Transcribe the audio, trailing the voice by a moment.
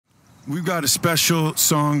We've got a special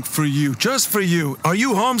song for you, just for you. Are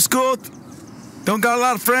you homeschooled? Don't got a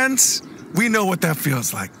lot of friends? We know what that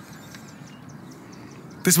feels like.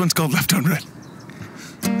 This one's called Left on Red.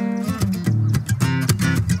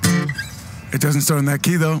 It doesn't start in that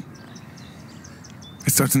key, though.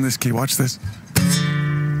 It starts in this key. Watch this.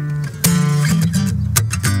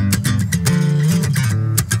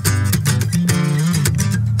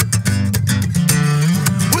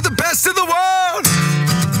 We're the best in the world!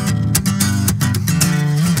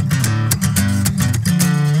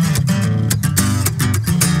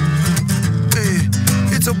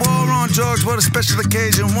 It's a war on drugs, what a special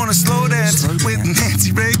occasion. Wanna slow dance with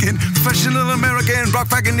Nancy Reagan. Professional American, rock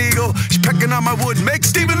fucking eagle. She's pecking on my wood, make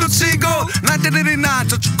Steven look seagull. 1989,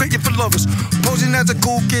 such a great year for lovers. Posing as a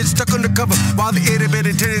cool kid stuck undercover. While the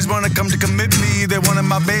itty-bitty titties wanna come to commit me. They wanted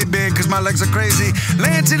my baby, cause my legs are crazy.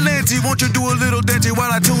 Lancy, won't you do a little dancey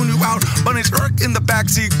while I tune you out? Bunny's in the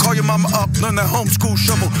backseat, call your mama up. Learn the homeschool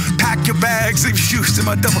shovel. Pack your bags, leave your shoes in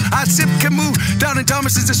my double. I sip Camus, down in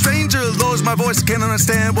Thomas is a stranger. Lowers my voice, can't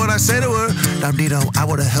understand what I say to her. Now, Dito, I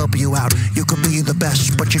would've helped you out. You could be the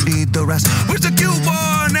best, but you need the rest. Where's the cute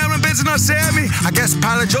one? Aaron Benson or Sammy? I guess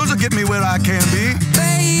Pilot Joe's will get me where I can be.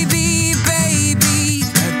 Baby, baby,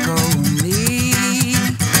 let go of me.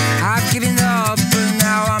 I've given up, but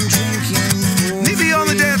now I'm drinking. Need me on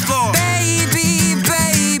the dance floor. Baby,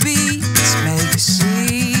 baby, let's make a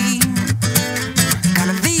scene.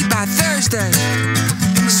 Gotta leave by Thursday.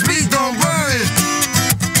 Speed, don't worry.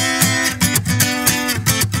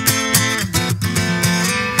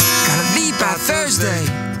 By Thursday,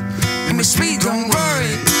 and my sweet, don't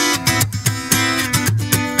worry.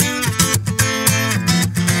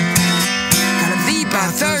 Gotta leave by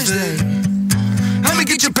Thursday. Let me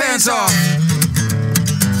get your pants off.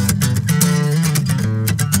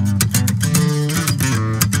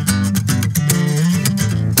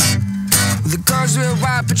 The girls real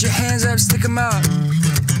wild, put your hands up, stick 'em up.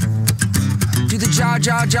 Do the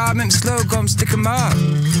job, make me slow, come stick 'em up.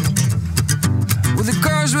 Well, the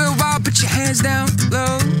girls real wild, put your hands down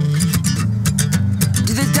low.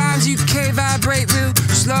 Do the dimes UK vibrate real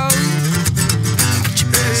slow.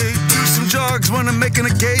 Hey, do some drugs, wanna make an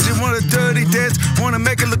occasion, want a dirty dance, wanna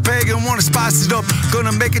make it look pagan, wanna spice it up,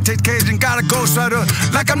 gonna make it taste Cajun, got a ghost rider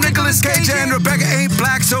like I'm Nicolas Cage, and Rebecca ain't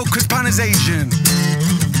black, so Chris Pine is Asian.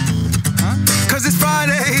 Cause it's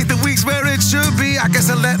Friday, the week's where it should be. I guess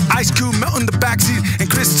I let Ice Cube melt in the backseat and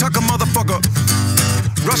Chris Tucker, motherfucker.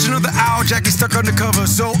 Rushing of the owl, Jackie stuck undercover.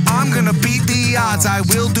 So I'm gonna beat the odds. I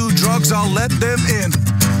will do drugs, I'll let them in.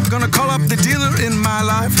 Gonna call up the dealer in my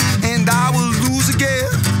life, and I will lose again.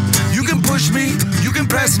 You can push me, you can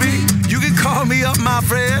press me, you can call me up, my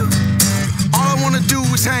friend. All I wanna do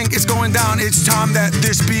is hang, it's going down. It's time that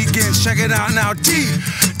this begins. Check it out now, T.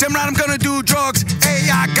 Damn right I'm gonna do drugs.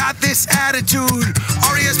 A, I got this attitude.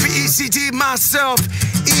 R-E-S-P-E-C-T, myself.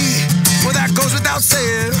 E, well that goes without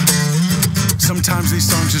saying. Sometimes these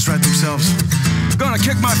songs just write themselves. Gonna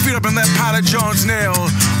kick my feet up and let Pilot Jones nail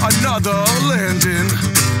another landing.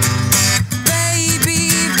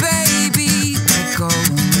 Baby, baby, let go of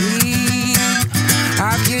me.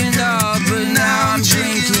 I've given up, but now I'm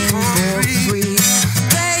drinking for free.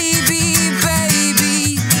 Baby,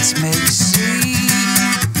 baby, let's make a scene.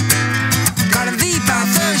 Gotta leave by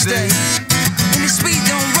Thursday, and it's sweet,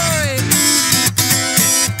 don't worry.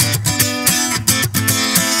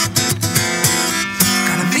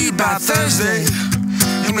 By Thursday,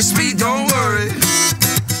 and my speed, don't worry.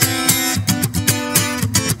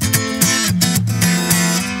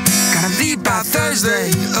 Gotta leave by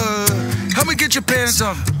Thursday. Help me get your pants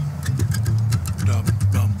off.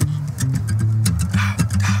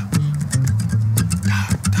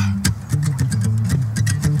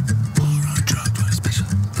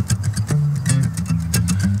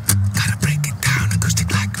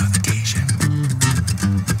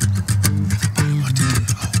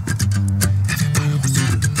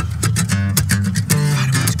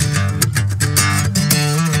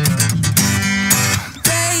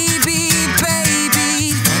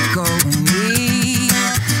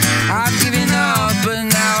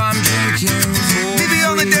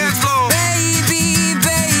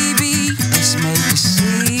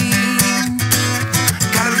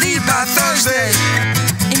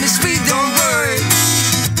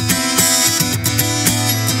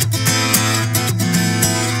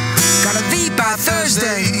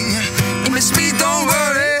 Thursday, in the speed, don't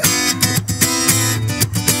worry.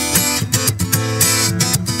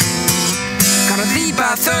 Gotta leave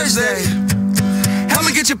by Thursday. Help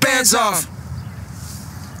me get your pants off.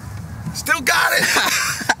 Still got it.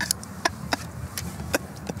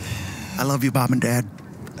 I love you, Mom and Dad.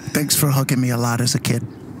 Thanks for hugging me a lot as a kid.